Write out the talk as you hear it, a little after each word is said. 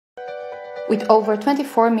With over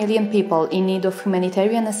 24 million people in need of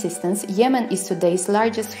humanitarian assistance, Yemen is today's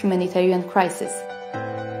largest humanitarian crisis.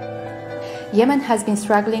 Yemen has been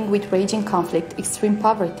struggling with raging conflict, extreme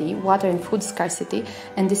poverty, water and food scarcity,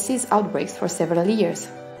 and disease outbreaks for several years.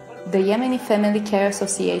 The Yemeni Family Care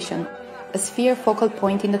Association, a sphere focal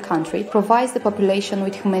point in the country, provides the population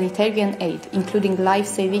with humanitarian aid, including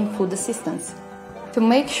life-saving food assistance. To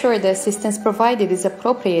make sure the assistance provided is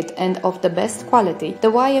appropriate and of the best quality, the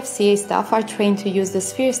YFCA staff are trained to use the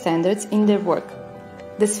sphere standards in their work.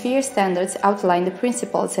 The sphere standards outline the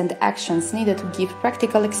principles and actions needed to give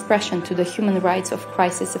practical expression to the human rights of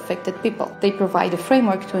crisis-affected people. They provide a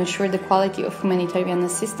framework to ensure the quality of humanitarian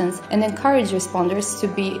assistance and encourage responders to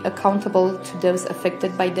be accountable to those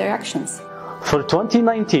affected by their actions. For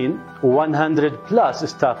 2019, 100 plus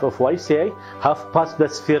staff of YCA have passed the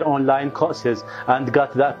Sphere online courses and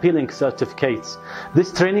got the appealing certificates.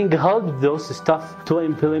 This training helped those staff to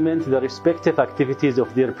implement the respective activities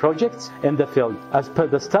of their projects in the field, as per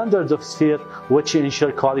the standards of Sphere, which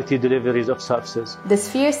ensure quality deliveries of services. The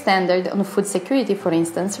Sphere standard on food security, for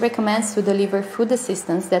instance, recommends to deliver food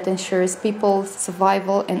assistance that ensures people's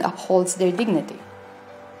survival and upholds their dignity.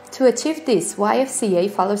 To achieve this,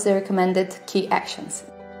 YFCA follows the recommended key actions.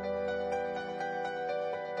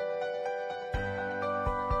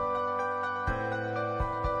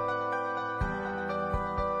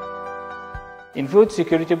 In food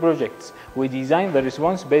security projects, we design the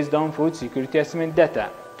response based on food security assessment data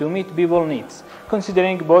to meet people's needs,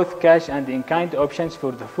 considering both cash and in-kind options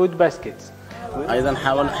for the food baskets. أيضا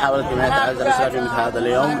حاولت جمعية الإسراء في مثل هذا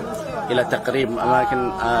اليوم إلى تقريب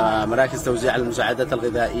مراكز توزيع المساعدات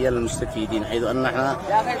الغذائية للمستفيدين، حيث أن احنا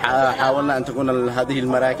حاولنا أن تكون هذه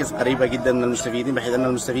المراكز قريبة جدا من المستفيدين، بحيث أن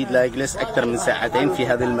المستفيد لا يجلس أكثر من ساعتين في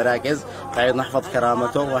هذه المراكز، بحيث نحفظ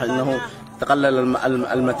كرامته وأنه تقلل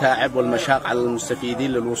المتاعب والمشاق على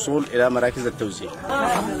المستفيدين للوصول إلى مراكز التوزيع.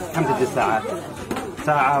 كم تدي ساعات؟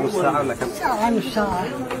 ساعة نص ساعة ولا كم؟ ساعة نص ساعة.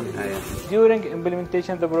 During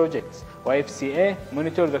implementation of the projects, YFCA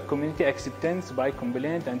monitor the community acceptance by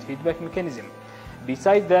complaint and feedback mechanism.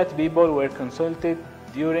 Besides that, people were consulted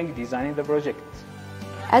during designing the project.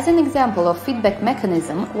 As an example of feedback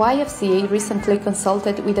mechanism, YFCA recently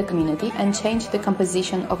consulted with the community and changed the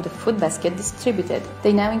composition of the food basket distributed.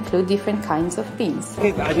 They now include different kinds of beans.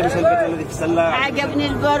 عجبني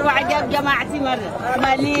البر وعجب جماعتي مرة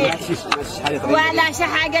مليح ولا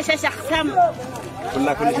حاجة شخصم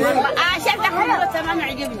كلها كل شيء عشان كله تمام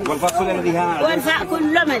عجبني والفاصوليا اللي ها والفاء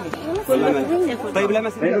كله مليح طيب لا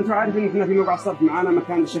مثلا انتم عارفين ان في موقع الصرف معانا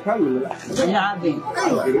مكان شكل ولا لا؟ احنا عارفين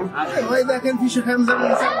واذا كان في شكل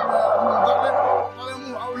مثلا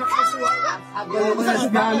او نقصوا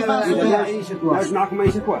معكم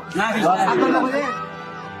اي شكوى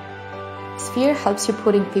Sphere helps you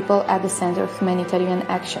putting people at the center of humanitarian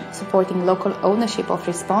action, supporting local ownership of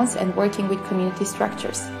response and working with community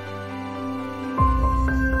structures.